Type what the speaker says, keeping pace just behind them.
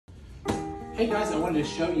Hey guys, I wanted to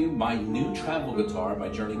show you my new travel guitar, my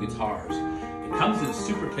Journey Guitars. It comes in a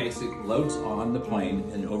super case, it loads on the plane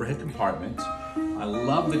in an overhead compartment. I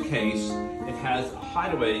love the case. It has a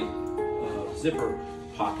hideaway zipper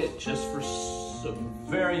pocket just for some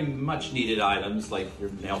very much needed items like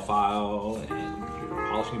your nail file and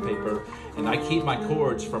your polishing paper. And I keep my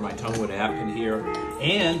cords for my Tonewood amp in here.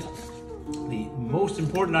 And the most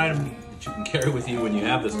important item that you can carry with you when you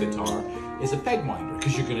have this guitar is a peg winder,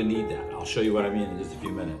 because you're going to need that. I'll show you what I mean in just a few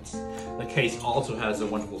minutes. The case also has a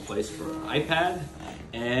wonderful place for an iPad,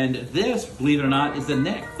 and this, believe it or not, is the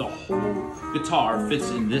neck. The whole guitar fits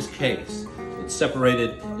in this case. It's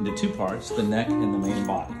separated into two parts, the neck and the main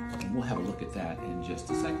body. And we'll have a look at that in just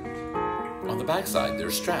a second. On the backside,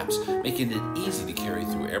 there's straps, making it easy to carry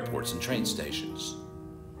through airports and train stations.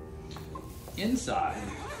 Inside,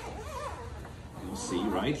 you'll see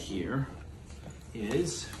right here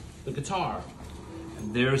is the guitar.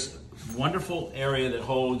 And there's a wonderful area that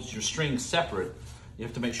holds your strings separate. You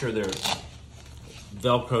have to make sure they're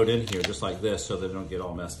Velcroed in here just like this so they don't get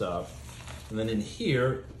all messed up. And then in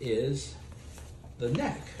here is the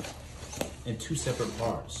neck in two separate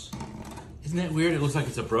parts. Isn't that weird? It looks like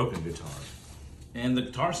it's a broken guitar. And the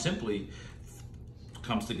guitar simply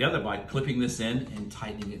comes together by clipping this in and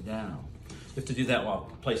tightening it down. You have to do that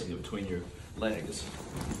while placing it between your legs,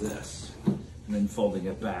 like this, and then folding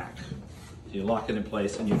it back. So you lock it in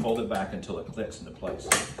place and you fold it back until it clicks into place,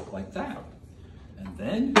 like that. And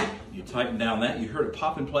then you tighten down that. You heard it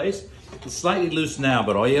pop in place. It's slightly loose now,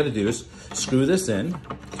 but all you have to do is screw this in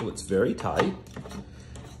so it's very tight.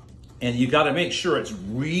 And you got to make sure it's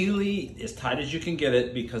really as tight as you can get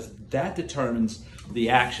it, because that determines the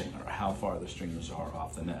action, or how far the strings are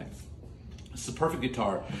off the neck. It's the perfect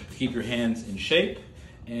guitar to keep your hands in shape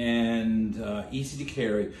and easy to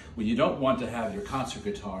carry when you don't want to have your concert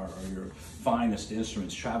guitar or your finest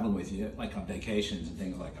instruments traveling with you, like on vacations and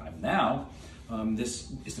things like I'm now.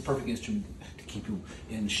 This is the perfect instrument to keep you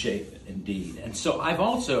in shape indeed. And so I've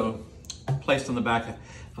also placed on the back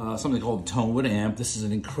something called a Tonewood amp. This is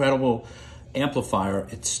an incredible amplifier.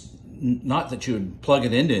 It's not that you would plug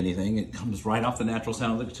it into anything. It comes right off the natural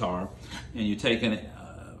sound of the guitar, and you take a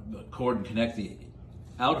cord and connect the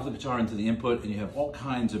out of the guitar into the input, and you have all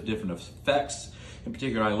kinds of different effects. In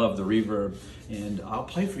particular, I love the reverb, and I'll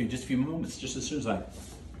play for you just a few moments, just as soon as I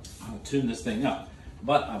tune this thing up.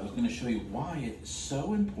 But I was going to show you why it's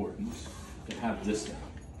so important to have this down,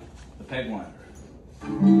 the peg winder,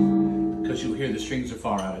 because you'll hear the strings are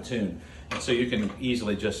far out of tune, and so you can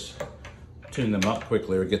easily just tune them up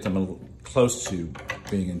quickly or get them a little close to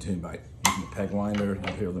being in tune by using the peg winder.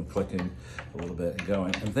 You'll hear them clicking a little bit and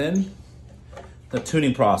going, and then the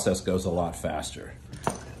tuning process goes a lot faster.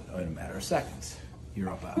 In a matter of seconds, you're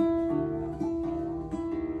up and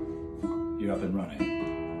running.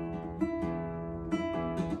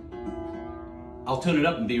 I'll tune it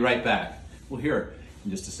up and be right back. We'll hear it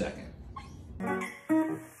in just a second.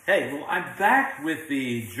 Hey, well, I'm back with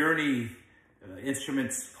the Journey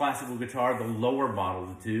Instruments classical guitar, the lower model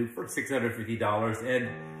of the two, for $650, and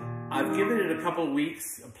I've given it a couple of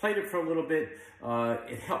weeks. I played it for a little bit.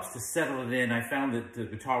 It helps to settle it in. I found that the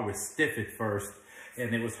guitar was stiff at first,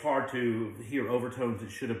 and it was hard to hear overtones that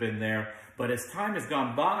should have been there. But as time has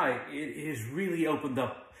gone by, it has really opened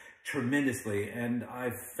up tremendously, and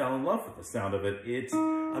I fell in love with the sound of it. It's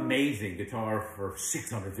amazing guitar for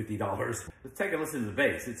 $650. Let's take a listen to the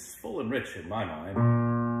bass. It's full and rich in my mind.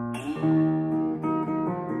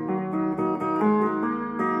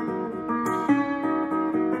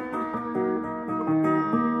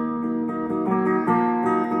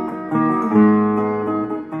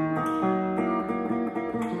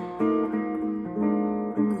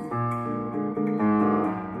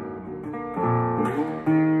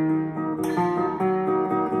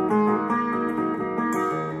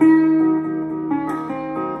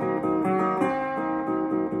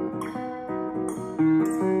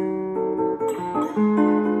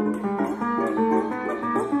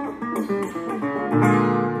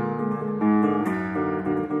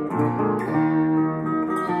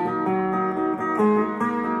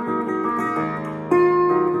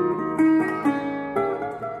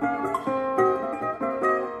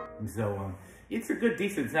 So it's a good,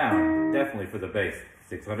 decent sound, definitely for the bass.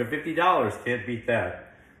 $650, can't beat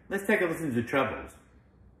that. Let's take a listen to the trebles.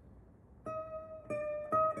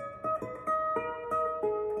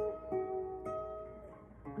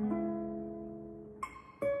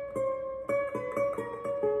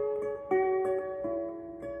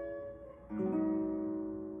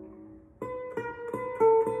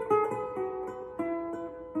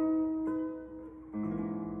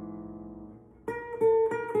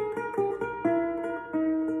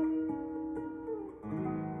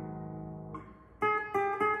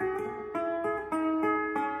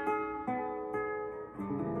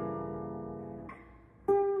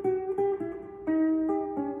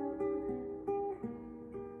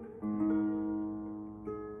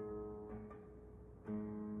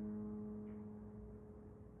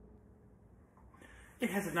 it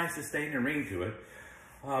has a nice sustain and ring to it.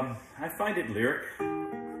 I find it lyric.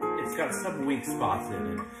 It's got some weak spots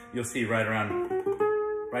in it. You'll see right around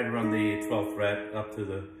the 12th fret up to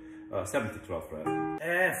the 7th to 12th fret.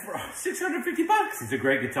 And for $650, it's a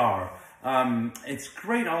great guitar. It's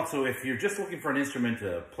great also if you're just looking for an instrument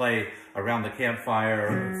to play around the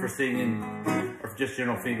campfire, for singing, or just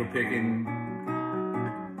general finger picking.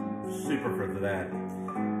 Super for that.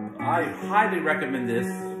 I highly recommend this.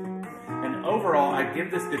 And overall, I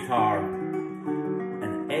give this guitar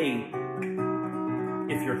an 8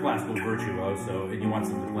 if you're a classical virtuoso and you want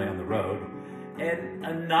something to play on the road, and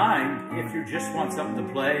a 9 if you just want something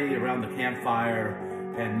to play around the campfire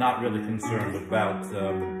and not really concerned about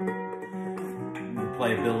the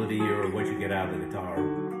playability or what you get out of the guitar.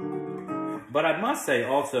 But I must say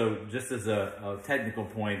also, just as a technical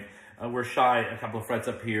point, we're shy a couple of frets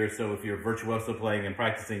up here, so if you're virtuoso playing and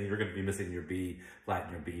practicing, you're going to be missing your B flat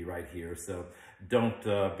and your B right here. So don't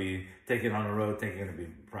be taking it on the road thinking you're going to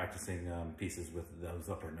be practicing pieces with those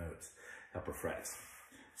upper notes, upper frets.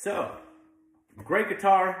 So, great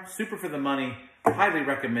guitar, super for the money, highly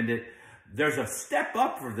recommend it. There's a step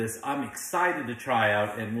up for this I'm excited to try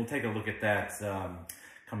out, and we'll take a look at that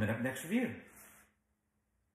coming up next review.